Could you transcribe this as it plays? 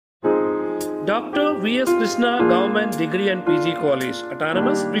Dr. V.S. Krishna Government Degree and PG College,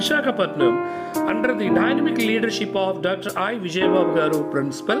 Autonomous, Visakhapatnam, under the dynamic leadership of Dr. I. Visakhapatnam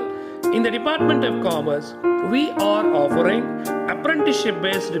Principal, in the Department of Commerce, we are offering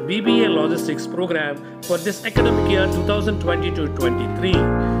apprenticeship-based BBA Logistics program for this academic year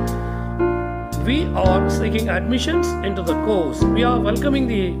 2022-23. We are seeking admissions into the course. We are welcoming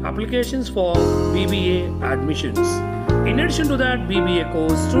the applications for BBA admissions. In addition to that BBA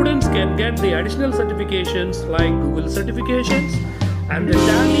course, students can get the additional certifications like Google certifications and the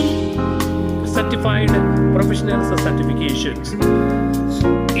Tally certified professional certifications.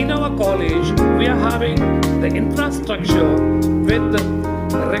 In our college, we are having the infrastructure with the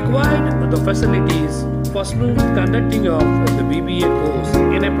required facilities for smooth conducting of the BBA course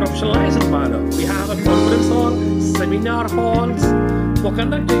in a professionalized manner. We have a conference hall, seminar halls for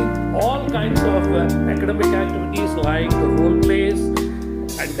conducting all kinds of academic activities like role plays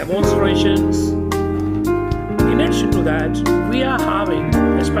and demonstrations. In addition to that, we are having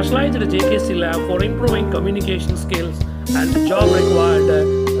a specialized JKC lab for improving communication skills and job required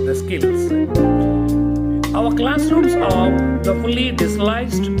the skills. Our classrooms are fully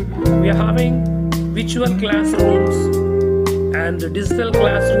digitalized. We are having virtual classrooms and digital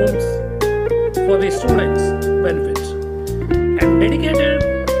classrooms for the students' benefit, and dedicated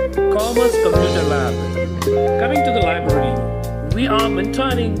commerce computer lab. Coming to the library, we are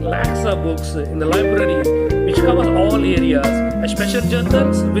maintaining lakhs of books in the library which covers all areas, special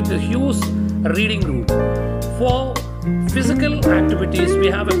journals with a huge reading room. For physical activities, we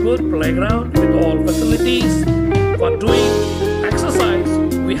have a good playground with all facilities. For doing exercise,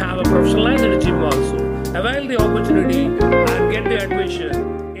 we have a professionalized gym also. Avail the opportunity and get the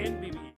admission.